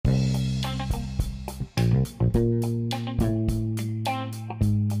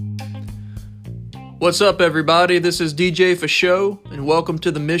What's up, everybody? This is DJ for Show, and welcome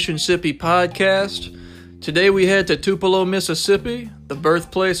to the Mississippi podcast. Today we head to Tupelo, Mississippi, the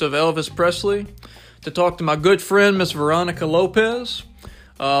birthplace of Elvis Presley, to talk to my good friend, Miss Veronica Lopez.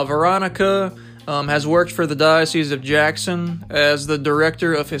 Veronica has worked for the Diocese of Jackson as the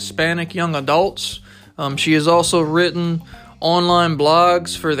director of Hispanic Young Adults. She has also written online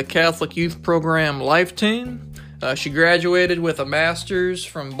blogs for the Catholic Youth Program Life Team. She graduated with a master's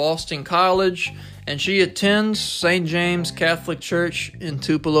from Boston College, and she attends St. James Catholic Church in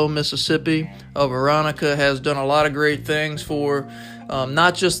Tupelo, Mississippi. Veronica has done a lot of great things for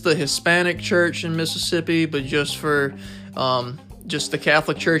not just the Hispanic church in Mississippi, but just for just the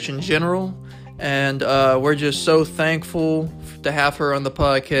Catholic Church in general. And we're just so thankful to have her on the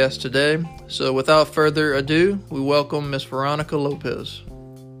podcast today. So without further ado, we welcome Miss Veronica Lopez.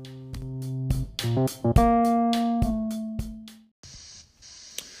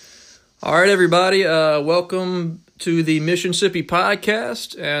 All right, everybody, welcome to the Mississippi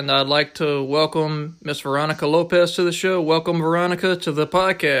podcast, and I'd like to welcome Miss Veronica Lopez to the show. Welcome, Veronica, to the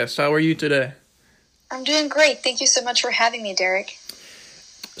podcast. How are you today? I'm doing great. Thank you so much for having me, Derek.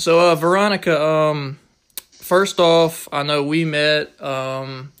 So, Veronica, first off, I know we met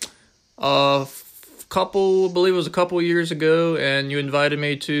I believe it was a couple years ago, and you invited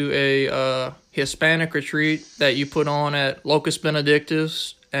me to a Hispanic retreat that you put on at Locus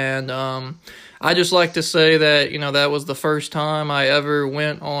Benedictus. And I just like to say that, that was the first time I ever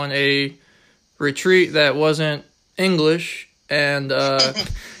went on a retreat that wasn't English. And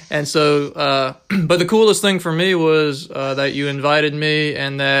and so, but the coolest thing for me was that you invited me,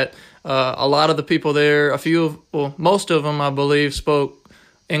 and that a lot of the people there, most of them, I believe, spoke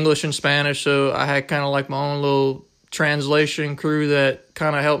English and Spanish. So I had kind of like my own little translation crew that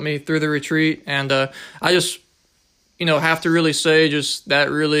kind of helped me through the retreat. And I just have to really say just that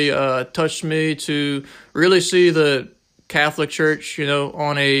really touched me to really see the Catholic Church,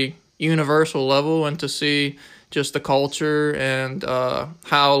 on a universal level, and to see just the culture and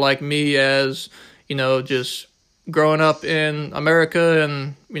how, like me as, just growing up in America,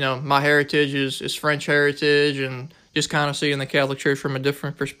 and, my heritage is French heritage, and just kind of seeing the Catholic Church from a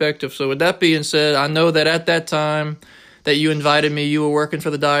different perspective. So with that being said, I know that at that time that you invited me, you were working for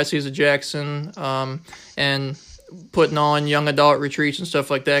the Diocese of Jackson, and putting on young adult retreats and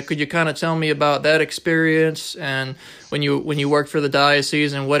stuff like that. Could you kind of tell me about that experience, and when you worked for the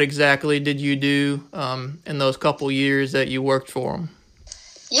diocese, and what exactly did you do in those couple years that you worked for them?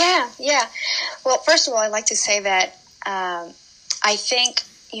 Yeah. Well, first of all, I'd like to say that I think,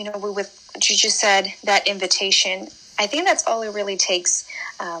 with what you just said, that invitation, I think that's all it really takes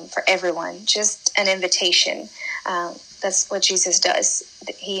for everyone, just an invitation. That's what Jesus does.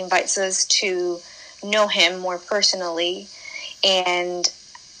 He invites us to know him more personally. And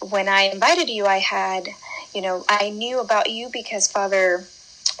when I invited you, I had, I knew about you because Father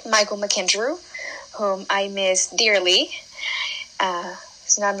Michael McKendrew, whom I miss dearly,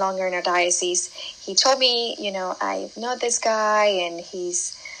 is no longer in our diocese. He told me, I know this guy, and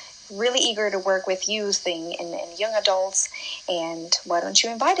he's really eager to work with youth and young adults, and why don't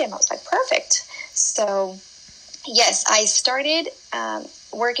you invite him? I was like, perfect. So yes, I started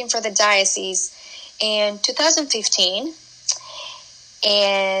working for the diocese in 2015,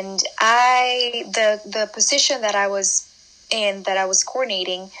 and the position that I was in, that I was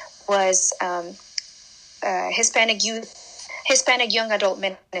coordinating, was Hispanic Young Adult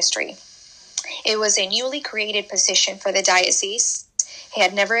Ministry. It was a newly created position for the diocese. It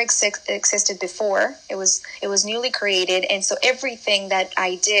had never existed before. It was newly created, and so everything that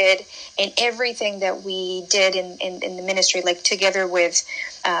I did and everything that we did in the ministry, like together with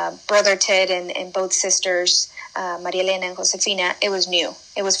Brother Ted and both sisters, Maria Elena and Josefina, it was new.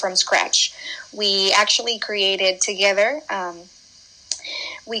 It was from scratch. We actually created together.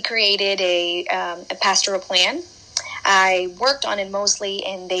 We created a pastoral plan. I worked on it mostly,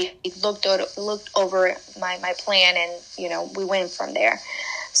 and they looked over my plan, and we went from there.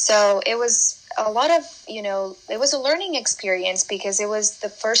 So it was a lot of, it was a learning experience, because it was the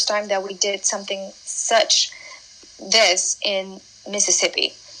first time that we did something such this in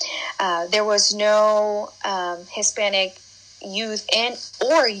Mississippi. There was no Hispanic youth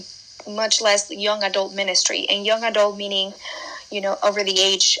or much less young adult ministry, and young adult meaning, over the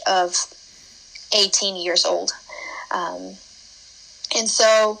age of 18 years old. And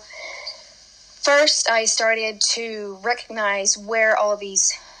so first I started to recognize where all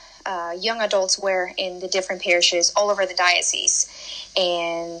these young adults were in the different parishes all over the diocese,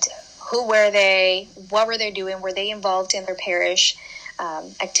 and who were they, what were they doing, were they involved in their parish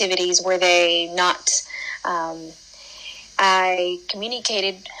activities, were they not, I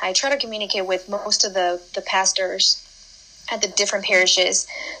try to communicate with most of the pastors at the different parishes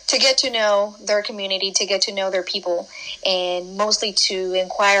to get to know their community, to get to know their people, and mostly to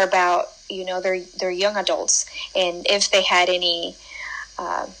inquire about, their young adults, and if they had any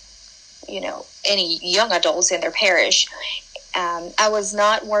young adults in their parish. I was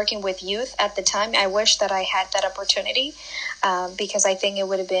not working with youth at the time. I wish that I had that opportunity, because I think it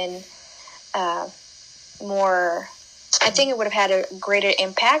would have been I think it would have had a greater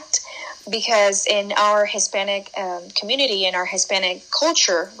impact, because in our Hispanic community, in our Hispanic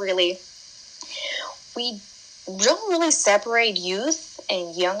culture, really, we don't really separate youth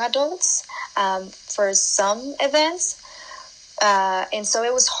and young adults for some events. And so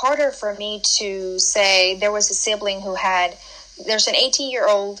it was harder for me to say there was a sibling there's an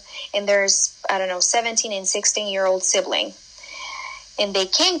 18-year-old and there's, 17 and 16-year-old sibling. And they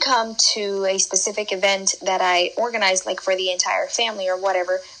can come to a specific event that I organized, like for the entire family or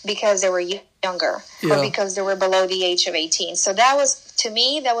whatever, because they were younger, or because they were below the age of 18. So that was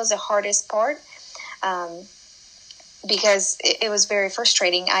the hardest part, because it was very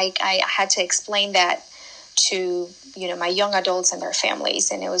frustrating. I had to explain that to my young adults and their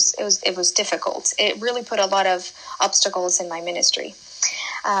families, and it was difficult. It really put a lot of obstacles in my ministry.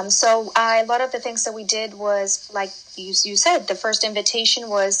 So a lot of the things that we did was, like you said, the first invitation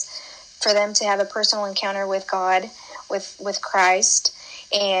was for them to have a personal encounter with God, with Christ.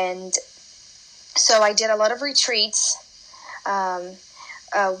 And so I did a lot of retreats. I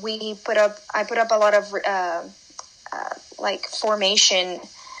put up a lot of like formation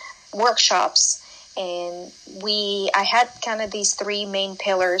workshops. And I had kind of these three main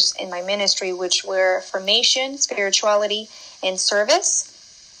pillars in my ministry, which were formation, spirituality, and service.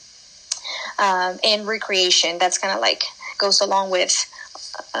 And recreation. That's kind of like goes along with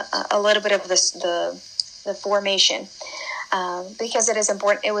a little bit of the formation, because it is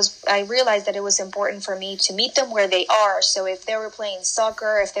important. I realized that it was important for me to meet them where they are. So if they were playing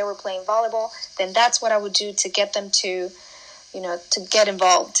soccer, if they were playing volleyball, then that's what I would do to get them to get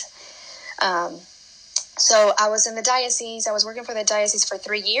involved. So I was in the diocese. I was working for the diocese for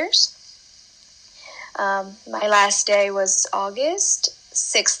 3 years. My last day was August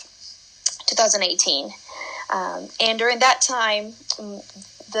 6th. 2018. And during that time,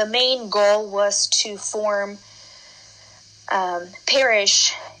 the main goal was to form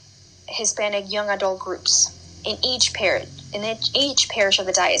parish Hispanic young adult groups in each parish of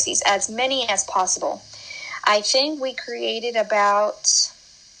the diocese, as many as possible. I think we created about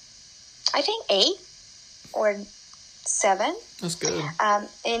 8 or 7. That's good.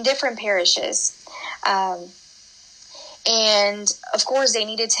 In different parishes. And of course, they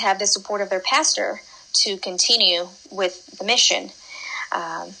needed to have the support of their pastor to continue with the mission.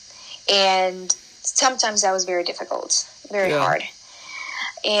 And sometimes that was very difficult, very hard.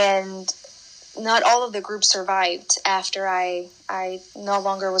 And not all of the groups survived after I no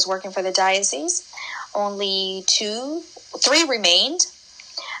longer was working for the diocese. Only 3 remained.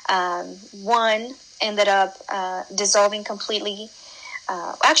 One ended up dissolving completely.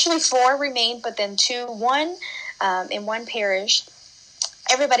 Actually, 4 remained, but then 1 in one parish,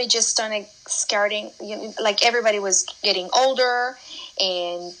 everybody just started starting, like everybody was getting older,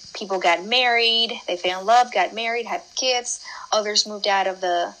 and people got married. They fell in love, got married, had kids. Others moved out of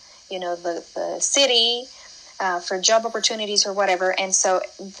the city for job opportunities or whatever, and so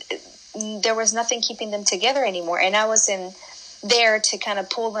there was nothing keeping them together anymore. And I was there to kind of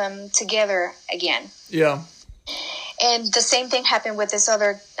pull them together again. Yeah. And the same thing happened with this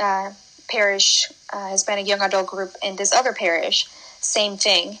other parish, Hispanic Young Adult group in this other parish. Same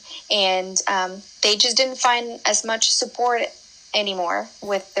thing. And they just didn't find as much support anymore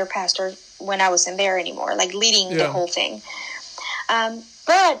with their pastor when I wasn't there anymore, like leading the whole thing.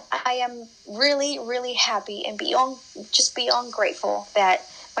 But I am really, really happy and beyond grateful that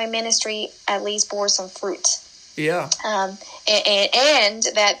my ministry at least bore some fruit. Yeah. And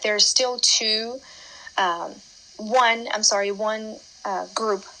that there's still one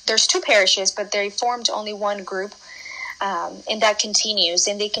group. There's 2 parishes, but they formed only one group, and that continues.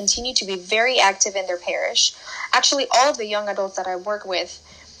 And they continue to be very active in their parish. Actually, all of the young adults that I work with,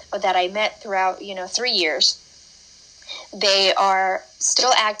 or that I met throughout 3 years, they are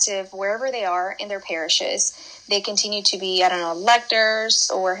still active wherever they are in their parishes. They continue to be, lectors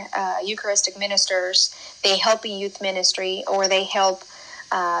or Eucharistic ministers. They help in youth ministry, or they help.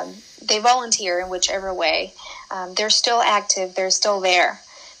 They volunteer in whichever way. They're still active. They're still there.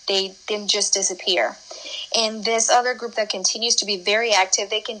 They didn't just disappear. And this other group that continues to be very active,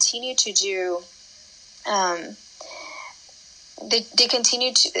 they continue to do they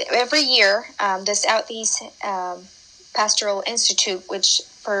continue to every year. The Southeast Pastoral Institute, which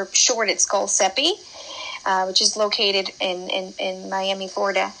for short it's called SEPI, which is located in Miami,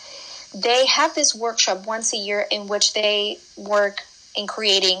 Florida. They have this workshop once a year in which they work in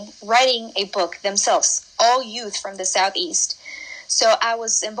writing a book themselves, all youth from the Southeast. So I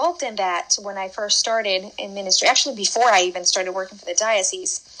was involved in that when I first started in ministry, actually before I even started working for the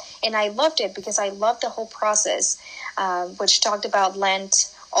diocese. And I loved it because I loved the whole process, which talked about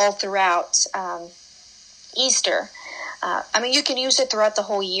Lent all throughout Easter. I mean, you can use it throughout the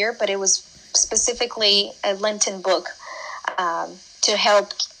whole year, but it was specifically a Lenten book to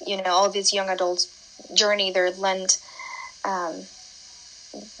help, all these young adults journey their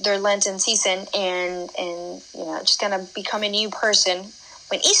Lenten season and just kind of become a new person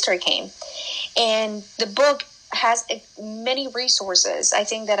when Easter came. And the book has many resources. I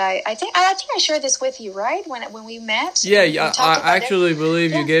think I shared this with you, right? When we met. Yeah, I actually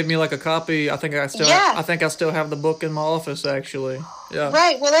believe you gave me like a copy. I think I still have the book in my office actually. Yeah.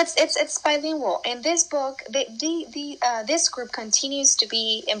 Right. Well, it's bilingual, and this book, this group continues to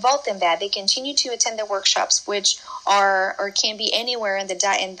be involved in that. They continue to attend the workshops, which are or can be anywhere in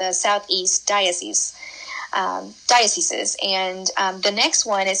the Southeast dioceses. And the next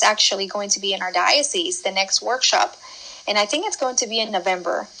one is actually going to be in our diocese, the next workshop, and I think it's going to be in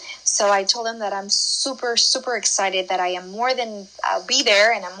November. So I told them that I'm super, super excited that I'll be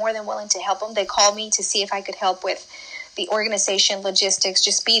there, and I'm more than willing to help them. They called me to see if I could help with the organization, logistics,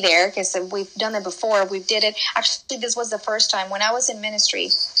 just be there, because we've done it before. We did it. Actually, this was the first time when I was in ministry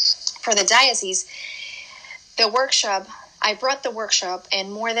for the diocese. I brought the workshop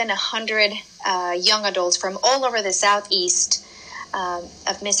and more than 100 young adults from all over the southeast of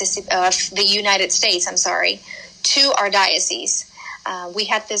the United States, to our diocese. We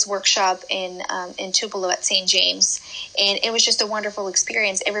had this workshop in Tupelo at St. James, and it was just a wonderful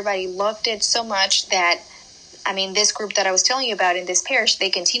experience. Everybody loved it so much that, this group that I was telling you about in this parish,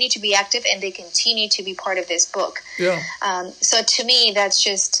 they continue to be active and they continue to be part of this book. Yeah. So to me, that's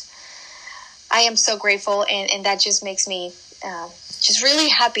just... I am so grateful, and that just makes me just really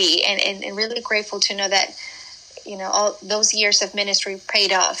happy and really grateful to know that, all those years of ministry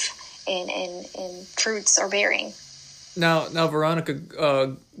paid off and fruits are bearing. Now, Veronica,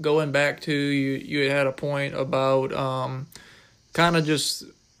 going back to you had a point about kind of just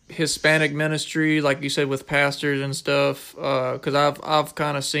Hispanic ministry, like you said, with pastors and stuff, because I've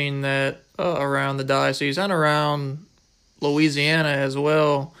kind of seen that around the diocese and around Louisiana as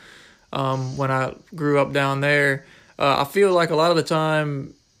well. When I grew up down there, I feel like a lot of the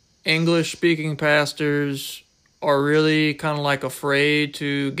time English-speaking pastors are really kind of like afraid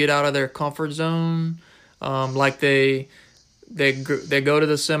to get out of their comfort zone. Like they go to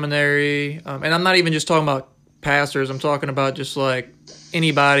the seminary, and I'm not even just talking about pastors. I'm talking about just like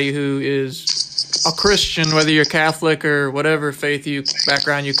anybody who is a Christian, whether you're Catholic or whatever faith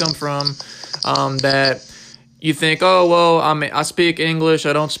background you come from, that you think, oh, well, I speak English,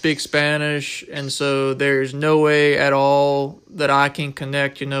 I don't speak Spanish, and so there's no way at all that I can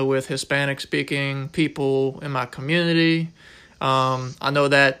connect, with Hispanic-speaking people in my community. I know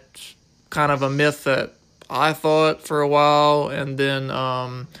that's kind of a myth that I thought for a while, and then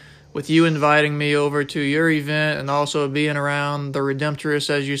with you inviting me over to your event and also being around the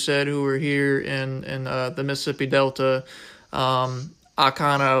Redemptorists, as you said, who were here in the Mississippi Delta, I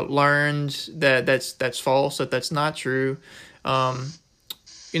kind of learned that that's false, that's not true. What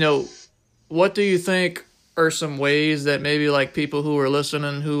do you think are some ways that maybe like people who are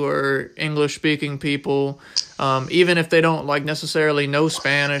listening, who are English-speaking people, even if they don't like necessarily know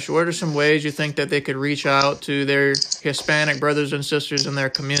Spanish, what are some ways you think that they could reach out to their Hispanic brothers and sisters in their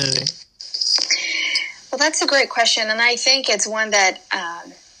community? Well, that's a great question, and I think it's one that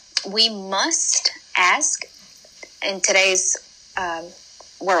we must ask in today's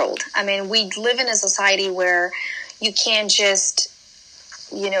world. We live in a society where you can't just,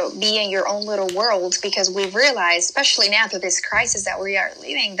 be in your own little world, because we've realized, especially now through this crisis that we are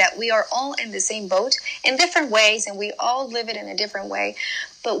living, that we are all in the same boat in different ways, and we all live it in a different way,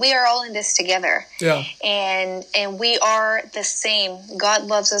 but we are all in this together. Yeah. And we are the same. God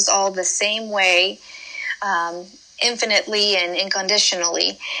loves us all the same way, infinitely and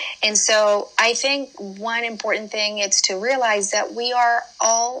unconditionally. And so I think one important thing is to realize that we are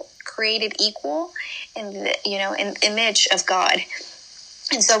all created equal in the, in the image of God.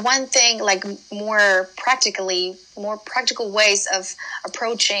 And so one thing, like more practical ways of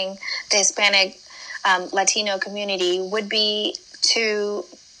approaching the Hispanic Latino community would be to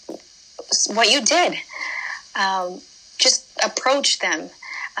what you did. Just approach them.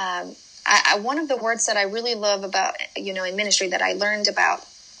 one of the words that I really love about, in ministry that I learned about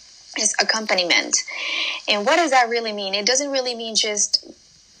is accompaniment. And what does that really mean? It doesn't really mean just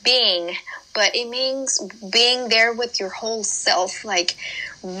being, but it means being there with your whole self, like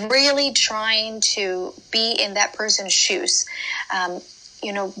really trying to be in that person's shoes,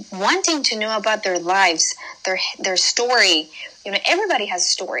 wanting to know about their lives, their story. Everybody has a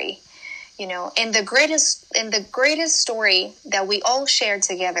story, and the greatest story that we all share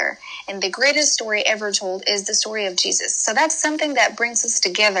together, and the greatest story ever told, is the story of Jesus. So that's something that brings us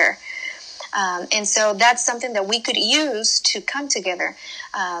together. And so that's something that we could use to come together.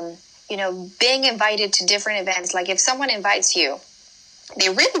 Being invited to different events, like if someone invites you, they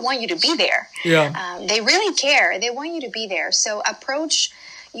really want you to be there. Yeah. They really care. They want you to be there. So approach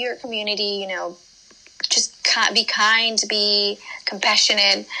your community, just be kind, be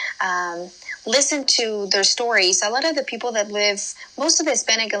compassionate, listen to their stories. A lot of the people that live, most of the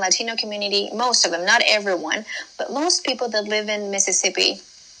Hispanic and Latino community, most of them, not everyone, but most people that live in Mississippi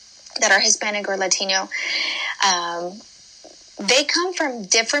that are Hispanic or Latino, they come from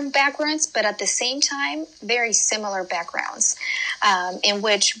different backgrounds, but at the same time, very similar backgrounds, in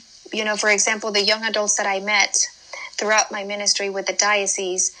which, for example, the young adults that I met throughout my ministry with the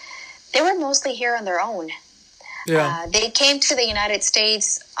diocese, they were mostly here on their own. Yeah. They came to the United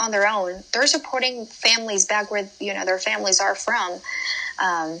States on their own. They're supporting families back where, their families are from.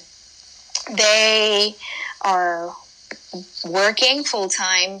 They are working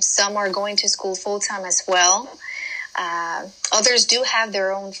full-time. Some are going to school full-time as well. Others do have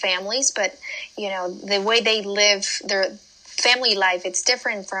their own families, but, the way they live their family life, it's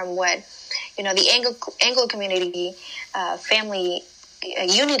different from what, the Anglo community family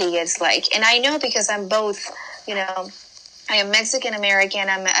unity is like. And I know because I'm both, I am Mexican American.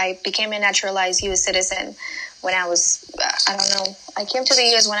 I became a naturalized U.S. citizen when I was, I came to the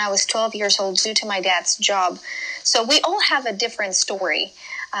U.S. when I was 12 years old due to my dad's job. So we all have a different story.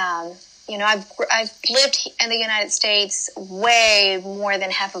 I've lived in the United States way more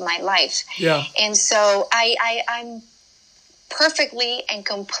than half of my life. Yeah. And so I'm perfectly and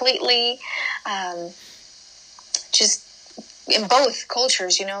completely just in both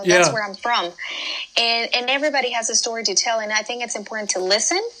cultures, that's where I'm from. And everybody has a story to tell. And I think it's important to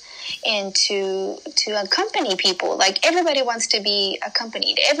listen and to accompany people. Like everybody wants to be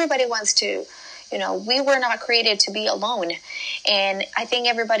accompanied. Everybody wants to, we were not created to be alone. And I think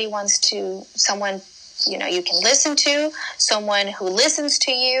everybody wants to someone, you can listen to, someone who listens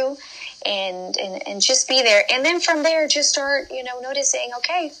to you, and just be there. And then from there, just start, noticing,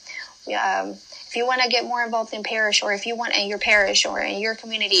 okay, if you want to get more involved in parish, or if you want in your parish or in your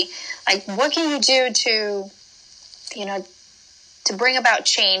community, like what can you do to bring about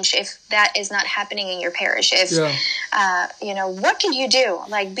change if that is not happening in your parish? If, what can you do?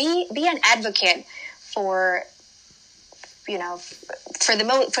 Like be an advocate for, for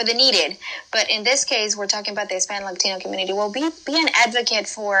the needed. But in this case, we're talking about the Hispanic Latino community. Well, be an advocate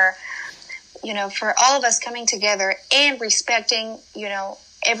for, for all of us coming together and respecting,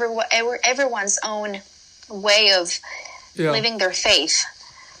 everyone's own way of living their faith.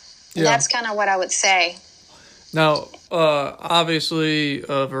 Yeah. That's kind of what I would say. Now, obviously,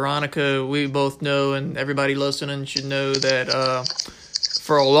 Veronica, we both know, and everybody listening should know that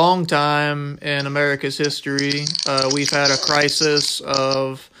for a long time in America's history, we've had a crisis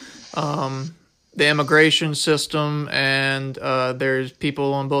of the immigration system, and there's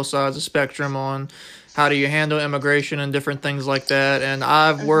people on both sides of the spectrum on how do you handle immigration and different things like that. And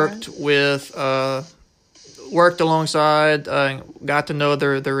I've worked alongside, got to know the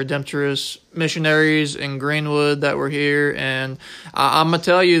Redemptorist missionaries in Greenwood that were here. And I'm going to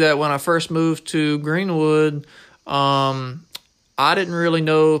tell you that when I first moved to Greenwood, I didn't really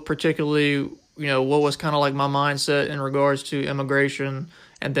know particularly, what was kind of like my mindset in regards to immigration.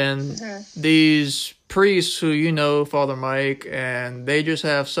 And then these priests who, Father Mike, and they just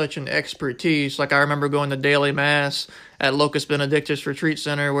have such an expertise. Like I remember going to daily mass at Locus Benedictus Retreat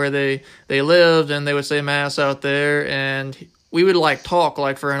Center where they lived, and they would say mass out there, and we would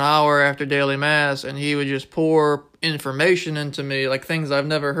talk for an hour after daily mass, and he would just pour information into me, like things I've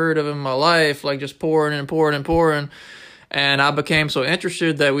never heard of in my life, like just pouring and pouring and pouring. And I became so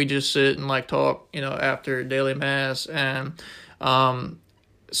interested that we just sit and talk, after daily mass. And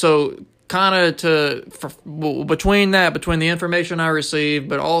so kind of between the information I received,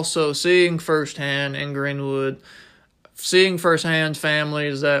 but also seeing firsthand in Greenwood, seeing firsthand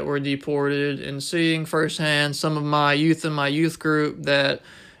families that were deported, and seeing firsthand some of my youth in my youth group that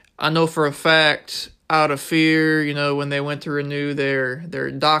I know for a fact, out of fear, when they went to renew their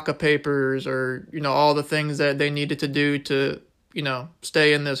DACA papers, or, all the things that they needed to do to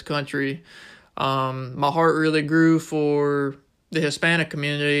stay in this country. My heart really grew for the Hispanic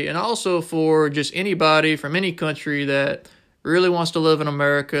community, and also for just anybody from any country that really wants to live in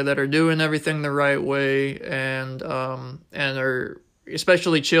America, that are doing everything the right way, and are,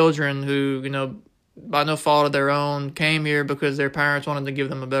 especially children who, by no fault of their own, came here because their parents wanted to give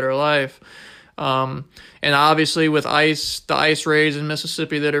them a better life. And obviously with the ice raids in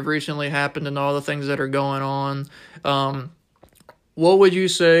Mississippi that have recently happened, and all the things that are going on, what would you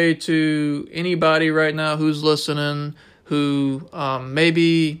say to anybody right now who's listening, who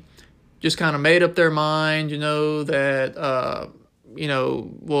maybe just kind of made up their mind, that,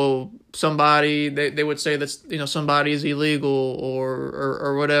 somebody, they would say that, somebody is illegal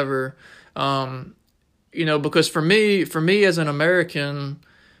or whatever, because for me as an American,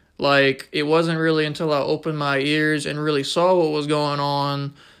 like, it wasn't really until I opened my ears and really saw what was going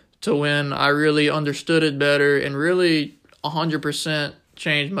on to when I really understood it better and really 100%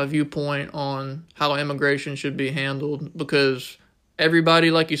 changed my viewpoint on how immigration should be handled. Because everybody,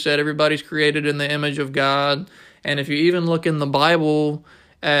 like you said, everybody's created in the image of God. And if you even look in the Bible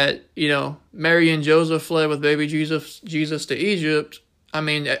at, Mary and Joseph fled with baby Jesus to Egypt. I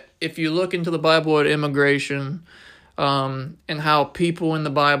mean, if you look into the Bible at immigration, and how people in the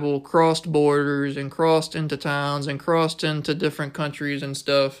Bible crossed borders and crossed into towns and crossed into different countries and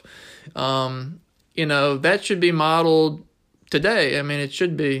stuff, that should be modeled today. I mean, it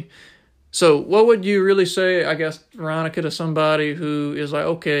should be. So what would you really say, I guess, Veronica, to somebody who is like,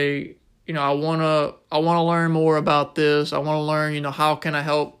 okay, I want to learn more about this. I want to learn, how can I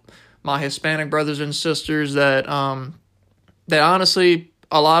help my Hispanic brothers and sisters that honestly,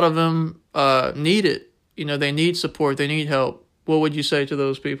 a lot of them need it. They need support. They need help. What would you say to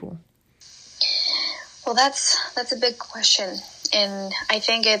those people? Well, that's a big question. And I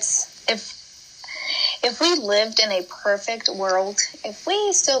think it's, if we lived in a perfect world, if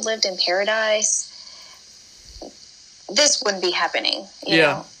we still lived in paradise, this wouldn't be happening. You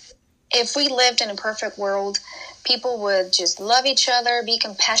know? If we lived in a perfect world, people would just love each other, be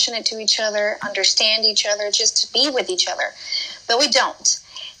compassionate to each other, understand each other, just to be with each other. But we don't.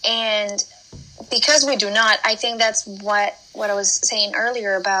 And because we do not, I think that's what I was saying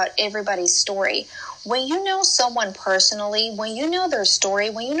earlier about everybody's story. When you know someone personally, when you know their story,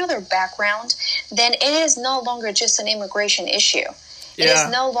 when you know their background, then it is no longer just an immigration issue. It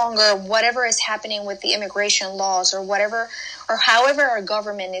is no longer whatever is happening with the immigration laws or whatever, or however our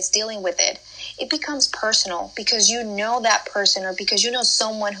government is dealing with it. It becomes personal because you know that person, or because you know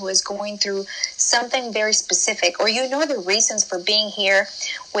someone who is going through something very specific, or you know the reasons for being here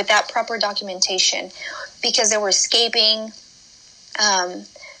without proper documentation, because they were escaping,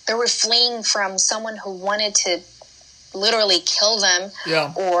 they were fleeing from someone who wanted to literally kill them,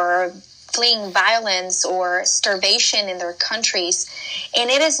 or fleeing violence or starvation in their countries. And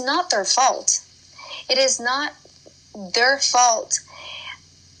it is not their fault. It is not their fault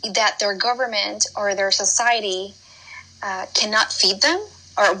that their government or their society cannot feed them,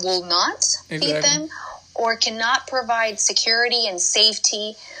 or will not feed them, or cannot provide security and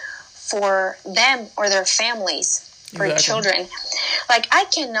safety for them or their families, for children. Like,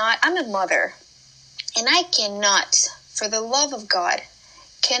 I'm a mother, and I cannot, for the love of God,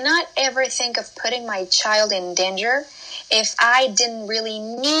 cannot ever think of putting my child in danger if I didn't really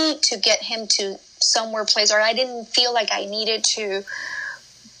need to get him to somewhere place, or I didn't feel like I needed to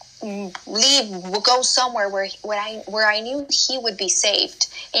go somewhere where I knew he would be saved,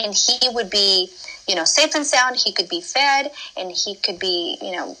 and he would be, safe and sound. He could be fed, and he could be,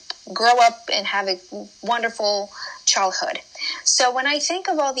 grow up and have a wonderful childhood. So when I think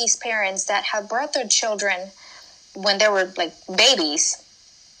of all these parents that have brought their children when they were like babies,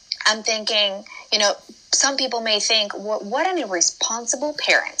 I'm thinking, some people may think, what an irresponsible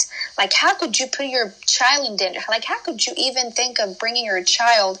parent. Like, how could you put your child in danger? Like, how could you even think of bringing your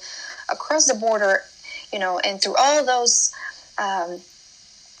child across the border, and through all those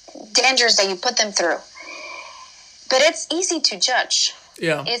dangers that you put them through? But it's easy to judge.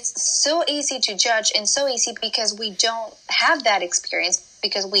 Yeah. It's so easy to judge, and so easy because we don't have that experience,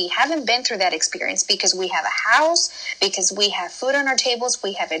 because we haven't been through that experience, because we have a house, because we have food on our tables,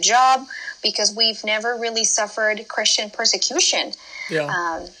 we have a job, because we've never really suffered Christian persecution.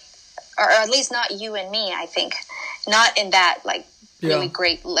 Yeah. Or at least not you and me, I think. Not in that, really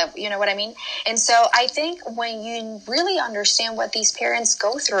great level. You know what I mean? And so I think when you really understand what these parents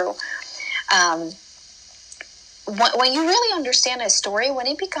go through, when you really understand a story, when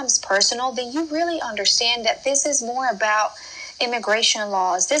it becomes personal, then you really understand that this is more about immigration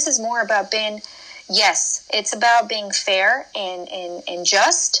laws. This is more about it's about being fair and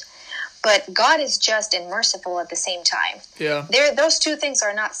just, But God is just and merciful at the same time. Yeah. Those two things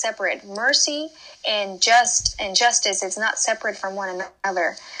are not separate. Mercy and justice is not separate from one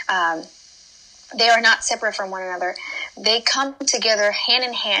another. They are not separate from one another. They come together hand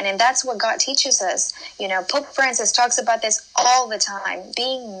in hand, and that's what God teaches us. Pope Francis talks about this all the time: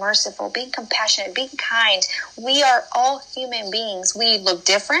 being merciful, being compassionate, being kind. We are all human beings. We look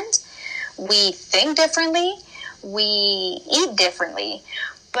different. We think differently. We eat differently.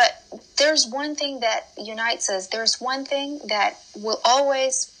 But there's one thing that unites us. There's one thing that will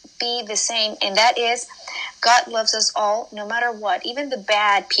always be the same, and that is God loves us all, no matter what, even the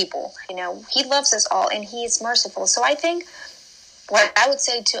bad people. He loves us all, and he is merciful. So I think what I would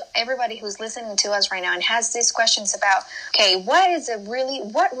say to everybody who's listening to us right now and has these questions about, okay, what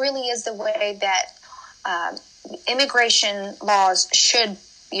really is the way that immigration laws should,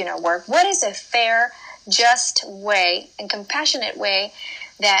 work? What is a fair, just way and compassionate way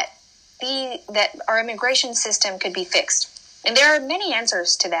that our immigration system could be fixed? And there are many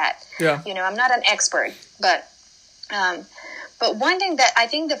answers to that. Yeah. I'm not an expert, but one thing that I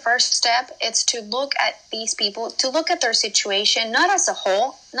think the first step is to look at these people, to look at their situation, not as a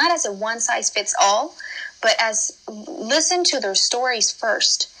whole, not as a one size fits all, but listen to their stories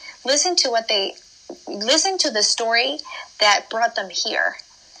first. Listen to the story that brought them here,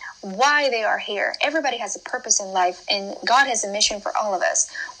 why they are here. Everybody has a purpose in life, and God has a mission for all of us.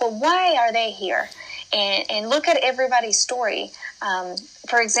 Well, why are they here? And look at everybody's story.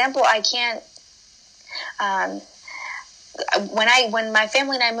 For example, I can't. When my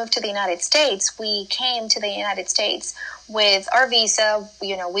family and I moved to the United States, we came to the United States with our visa. We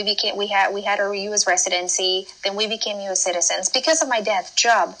had our U.S. residency. Then we became U.S. citizens because of my dad's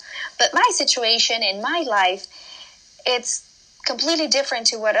job. But my situation in my life, it's completely different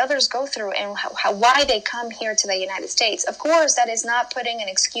to what others go through and why they come here to the United States. Of course, that is not putting an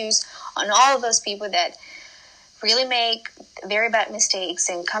excuse on all of those people that really make very bad mistakes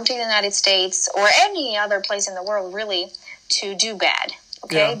and come to the United States or any other place in the world really to do bad.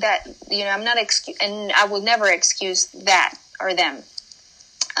 Okay, yeah. That I'm not and I will never excuse that or them.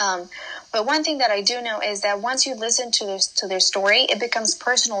 But one thing that I do know is that once you listen to their story, it becomes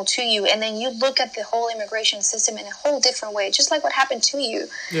personal to you, and then you look at the whole immigration system in a whole different way, just like what happened to you.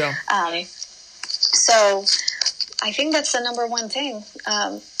 Yeah. So I think that's the number one thing.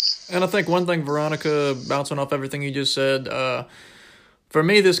 And I think one thing, Veronica, bouncing off everything you just said, for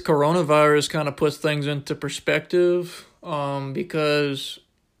me, this coronavirus kind of puts things into perspective, because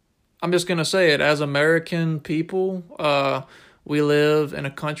I'm just going to say it, as American people, we live in a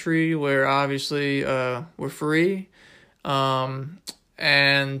country where obviously we're free. And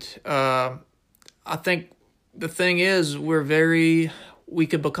I think the thing is we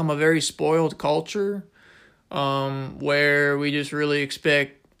could become a very spoiled culture, where we just really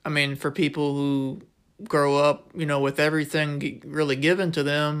expect, for people who grow up, with everything really given to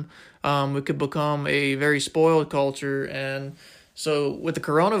them, we could become a very spoiled culture. And so with the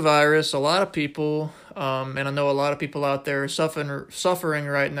coronavirus, a lot of people, and I know a lot of people out there are suffering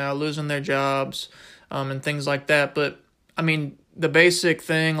right now, losing their jobs, and things like that. But the basic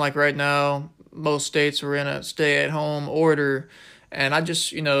thing, like right now, most states are in a stay-at-home order, and I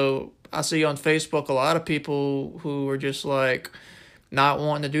just, I see on Facebook a lot of people who are just like not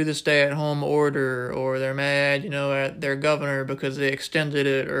wanting to do the stay-at-home order, or they're mad, at their governor because they extended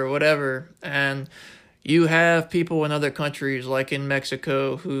it or whatever. And you have people in other countries, like in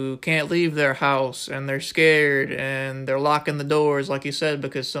Mexico, who can't leave their house, and they're scared, and they're locking the doors, like you said,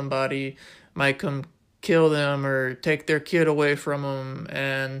 because somebody might come kill them or take their kid away from them.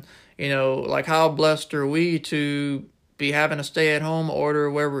 And, like, how blessed are we to be having a stay-at-home order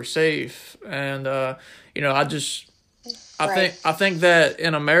where we're safe? And, I think that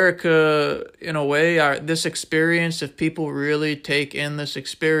in America, in a way, this experience, if people really take in this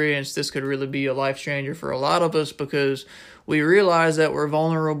experience, this could really be a life changer for a lot of us, because we realize that we're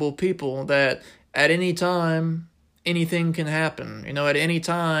vulnerable people, that at any time, anything can happen. At any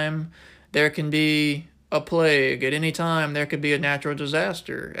time, there can be a plague. At any time, there could be a natural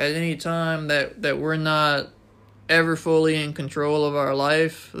disaster. At any time that we're not ever fully in control of our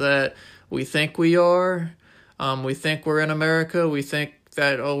life, that we think we are. We think we're in America. We think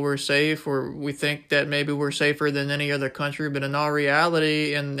that, we're safe, or we think that maybe we're safer than any other country. But in all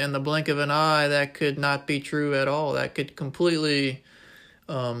reality, in the blink of an eye, that could not be true at all. That could completely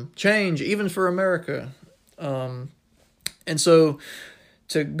change, even for America. And so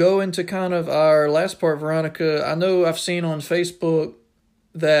to go into kind of our last part, Veronica, I know I've seen on Facebook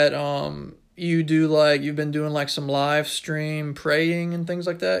that you've been doing some live stream praying and things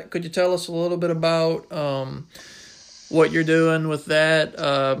like that. Could you tell us a little bit about what you're doing with that.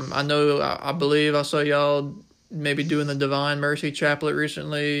 I believe I saw y'all maybe doing the Divine Mercy Chaplet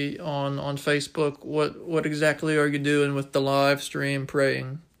recently on Facebook. What exactly are you doing with the live stream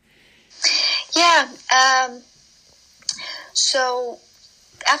praying? Yeah. So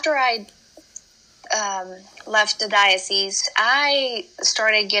after I left the diocese, I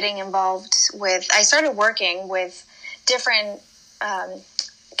started getting involved I started working with different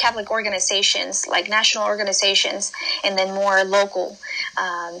Catholic organizations, like national organizations, and then more local.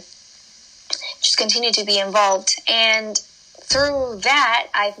 Just continue to be involved. And through that,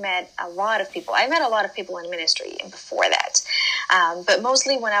 I've met a lot of people. I met a lot of people in ministry before that. But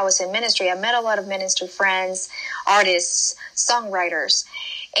mostly when I was in ministry, I met a lot of ministry friends, artists, songwriters.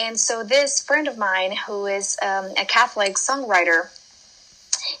 And so this friend of mine who is a Catholic songwriter,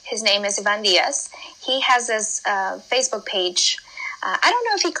 his name is Ivan Diaz. He has this Facebook page. I don't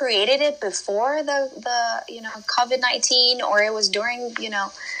know if he created it before the COVID-19 or it was during,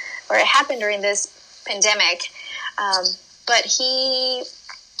 or it happened during this pandemic. But he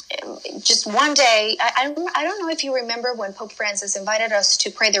just one day, I don't know if you remember when Pope Francis invited us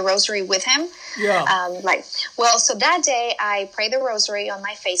to pray the rosary with him. Yeah. So that day I prayed the rosary on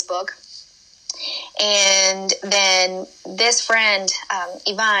my Facebook. And then this friend,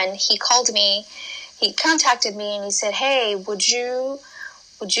 Ivan, he called me, he contacted me and he said, "Hey, would you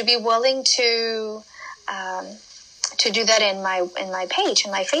be willing to do that in my page,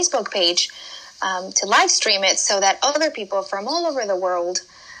 in my Facebook page, to live stream it so that other people from all over the world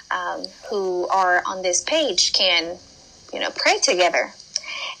who are on this page can, pray together."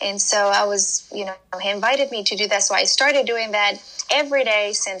 And so I was, he invited me to do that. So I started doing that every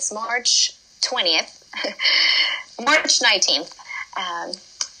day since March 20th, March 19th.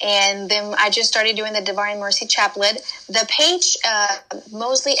 And then I just started doing the Divine Mercy Chaplet. The page,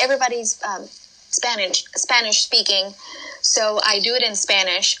 mostly everybody's Spanish speaking, so I do it in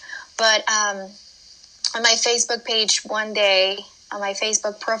Spanish. But on my Facebook page one day, on my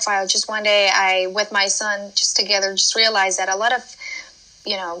Facebook profile, just one day, I, with my son, just together, just realized that a lot of,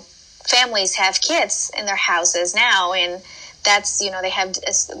 families have kids in their houses now, and that's, they have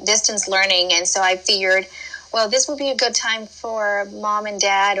distance learning. And so I figured, well, this would be a good time for mom and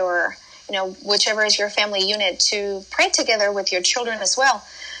dad or, whichever is your family unit to pray together with your children as well.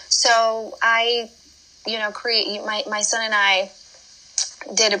 So I, my son and I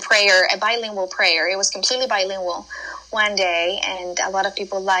did a bilingual prayer. It was completely bilingual one day, and a lot of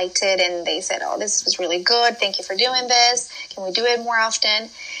people liked it, and they said, "Oh, this was really good. Thank you for doing this. Can we do it more often?"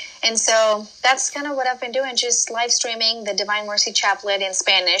 And so that's kind of what I've been doing, just live streaming the Divine Mercy Chaplet in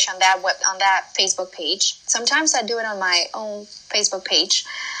Spanish on that Facebook page. Sometimes I do it on my own Facebook page.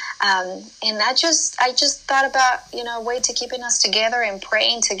 And I just thought about, a way to keeping us together and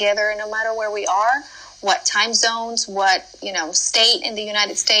praying together no matter where we are, what time zones, what, state in the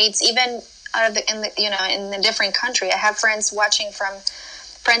United States, even in the different country. I have friends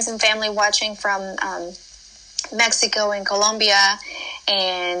and family watching from Mexico and Colombia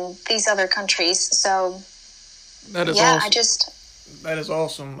and these other countries. So that is awesome. That is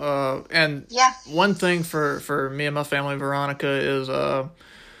awesome. And one thing for me and my family, Veronica, is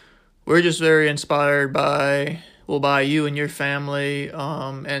we're just very inspired by you and your family,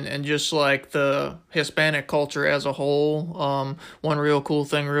 and just like the Hispanic culture as a whole. One real cool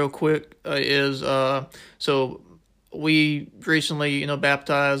thing real quick is so we recently,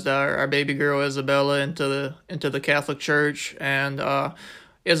 baptized our baby girl Isabella into the Catholic Church, and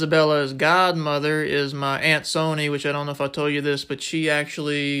Isabella's godmother is my Aunt Sony, which I don't know if I told you this, but she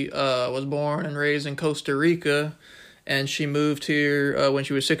actually was born and raised in Costa Rica, and she moved here when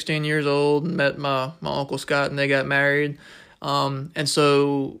she was 16 years old and met my Uncle Scott, and they got married. And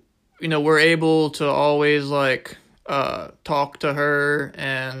so, we're able to always talk to her,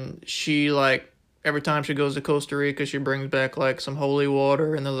 and she every time she goes to Costa Rica, she brings back some holy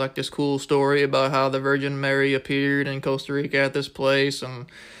water, and there's this cool story about how the Virgin Mary appeared in Costa Rica at this place, and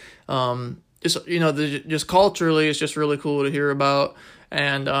just culturally, it's just really cool to hear about.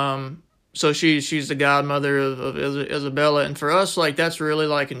 And so she's the godmother of Isabella, and for us, that's really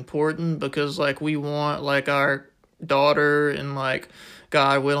important, because we want our daughter, and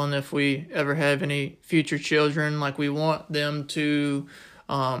God willing, if we ever have any future children, we want them to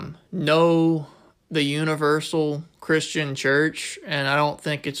know the universal Christian church. And I don't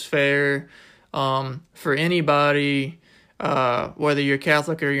think it's fair for anybody, whether you're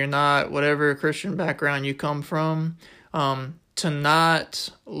Catholic or you're not, whatever Christian background you come from, to not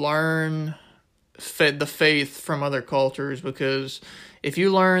learn the faith from other cultures. Because if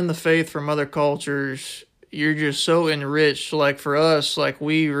you learn the faith from other cultures, you're just so enriched. For us,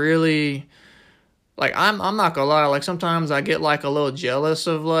 we really, like I'm not gonna lie, like sometimes I get like a little jealous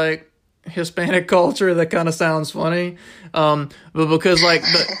of like Hispanic culture. That kind of sounds funny, but because like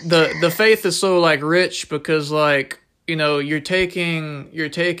the faith is so like rich, because like, you know, you're taking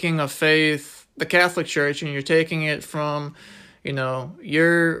a faith, the Catholic Church, and you're taking it from, you know,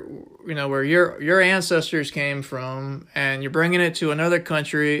 where your ancestors came from, and you're bringing it to another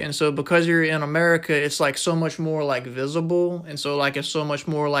country. And so because you're in America, it's like so much more like visible, and so like it's so much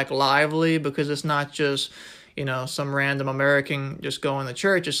more like lively, because it's not just, you know, some random American just going to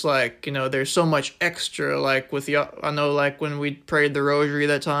church. It's like, you know, there's so much extra, like with the, I know like when we prayed the rosary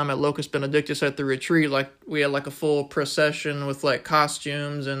that time at Locus Benedictus at the retreat, like we had like a full procession with like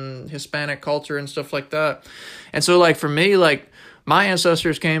costumes and Hispanic culture and stuff like that. And so like for me, like my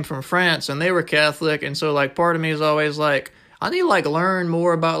ancestors came from France and they were Catholic. And so like part of me is always like, I need to like learn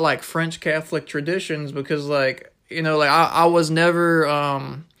more about like French Catholic traditions, because like, you know, like I was never,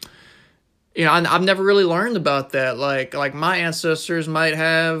 you know, I've never really learned about that. Like my ancestors might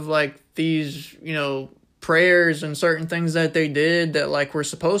have like these, you know, prayers and certain things that they did that like were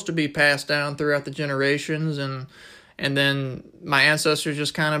supposed to be passed down throughout the generations, and then my ancestors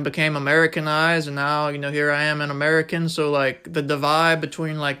just kind of became Americanized, and now, you know, here I am an American. So like the divide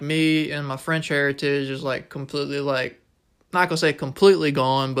between like me and my French heritage is like completely, like, not gonna say completely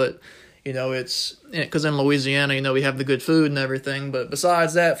gone, but, you know, it's because in Louisiana, you know, we have the good food and everything. But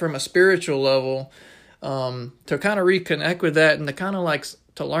besides that, from a spiritual level, to kind of reconnect with that and to kind of like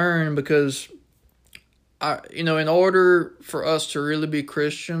to learn, because you know, in order for us to really be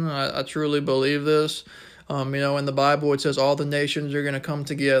Christian, I truly believe this. You know, in the Bible, it says all the nations are going to come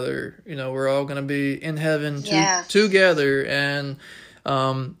together. You know, we're all going to be in heaven together. And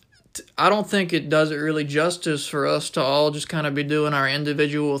I don't think it does it really justice for us to all just kind of be doing our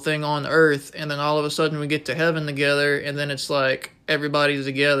individual thing on earth, and then all of a sudden we get to heaven together, and then it's like everybody's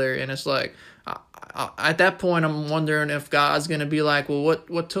together, and it's like at that point I'm wondering if God's gonna be like, well,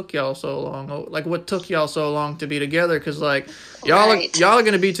 what took y'all so long? Like, what took y'all so long to be together? Because like y'all are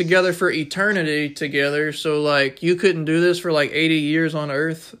gonna be together for eternity together, so like you couldn't do this for like 80 years on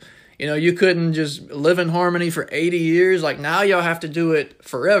earth. You know, you couldn't just live in harmony for 80 years. Like, now y'all have to do it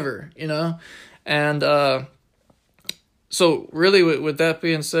forever, you know? And so really with that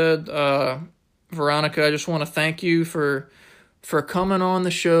being said, Veronica, I just want to thank you for coming on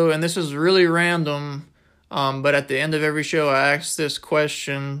the show. And this is really random, but at the end of every show, I ask this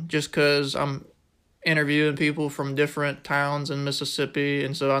question just because I'm interviewing people from different towns in Mississippi.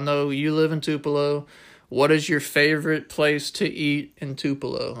 And so I know you live in Tupelo. What is your favorite place to eat in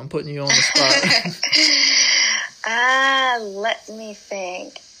Tupelo? I'm putting you on the spot. Let me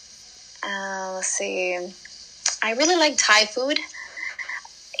think. Let's see. I really like Thai food.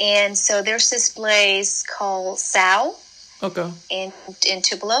 And so there's this place called Sao. Okay. In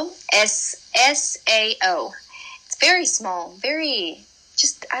Tupelo. SAO. It's very small. Very,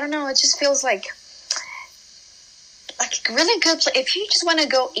 just, I don't know, it just feels like a really good place. If you just want to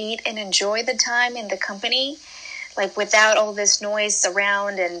go eat and enjoy the time in the company, like without all this noise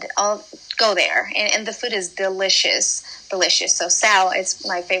around, and I'll go there. And the food is delicious. So Sao is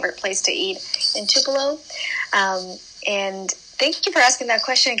my favorite place to eat in Tupelo. And thank you for asking that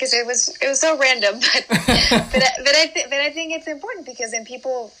question, because it was so random, but I think it's important, because then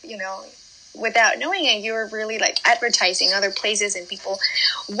people, you know, without knowing it, you're really like advertising other places and people,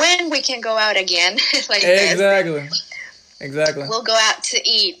 when we can go out again, like exactly. Exactly. We'll go out to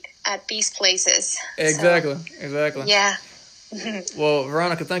eat at these places. Exactly. Yeah. Well,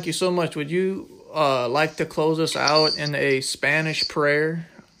 Veronica, thank you so much. Would you like to close us out in a Spanish prayer?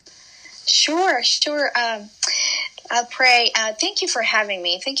 Sure. I'll pray. Thank you for having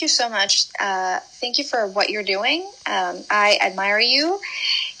me. Thank you so much. Thank you for what you're doing. I admire you,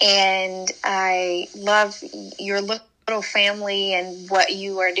 and I love your little family and what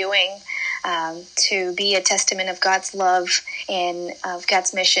you are doing. To be a testament of God's love and of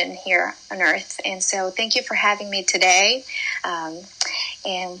God's mission here on earth. And so thank you for having me today.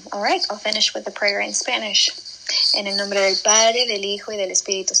 And all right, I'll finish with the prayer in Spanish. En el nombre del Padre, del Hijo y del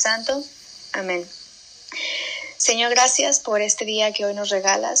Espíritu Santo. Amén. Señor, gracias por este día que hoy nos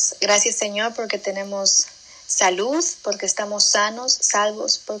regalas. Gracias, Señor, porque tenemos salud, porque estamos sanos,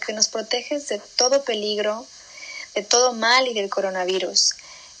 salvos, porque nos proteges de todo peligro, de todo mal y del coronavirus.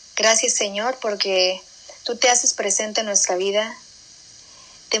 Gracias, Señor, porque tú te haces presente en nuestra vida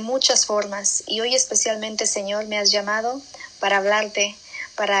de muchas formas. Y hoy especialmente, Señor, me has llamado para hablarte,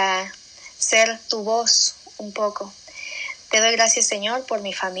 para ser tu voz un poco. Te doy gracias, Señor, por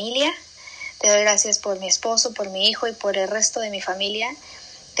mi familia. Te doy gracias por mi esposo, por mi hijo y por el resto de mi familia.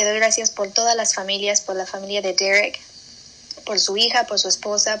 Te doy gracias por todas las familias, por la familia de Derek, por su hija, por su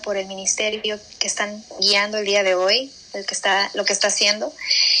esposa, por el ministerio que están guiando el día de hoy, lo que está haciendo.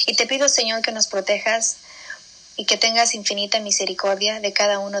 Y te pido, Señor, que nos protejas y que tengas infinita misericordia de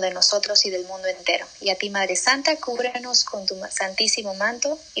cada uno de nosotros y del mundo entero. Y a ti, Madre Santa, cúbrenos con tu santísimo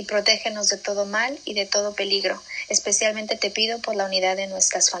manto y protégenos de todo mal y de todo peligro. Especialmente te pido por la unidad de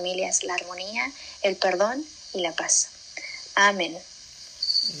nuestras familias, la armonía, el perdón y la paz. Amén.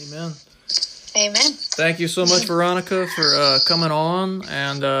 Amen. Amen. Thank you so much, Veronica, for coming on,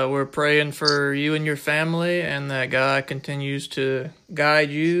 and we're praying for you and your family, and that God continues to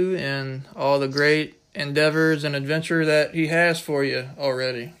guide you in all the great endeavors and adventure that He has for you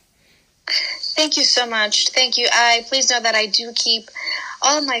already. Thank you so much. Thank you. Please know that I do keep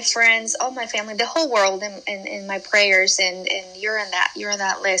all my friends, all my family, the whole world in my prayers, and you're in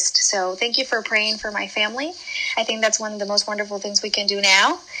that list. So thank you for praying for my family. I think that's one of the most wonderful things we can do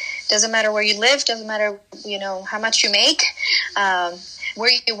now. Doesn't matter where you live, doesn't matter, how much you make,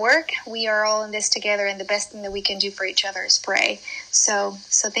 where you work, we are all in this together, and the best thing that we can do for each other is pray. So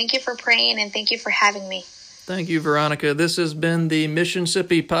thank you for praying, and thank you for having me. Thank you, Veronica. This has been the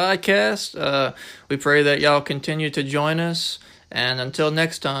Mississippi Podcast. We pray that y'all continue to join us. And until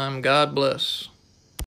next time, God bless.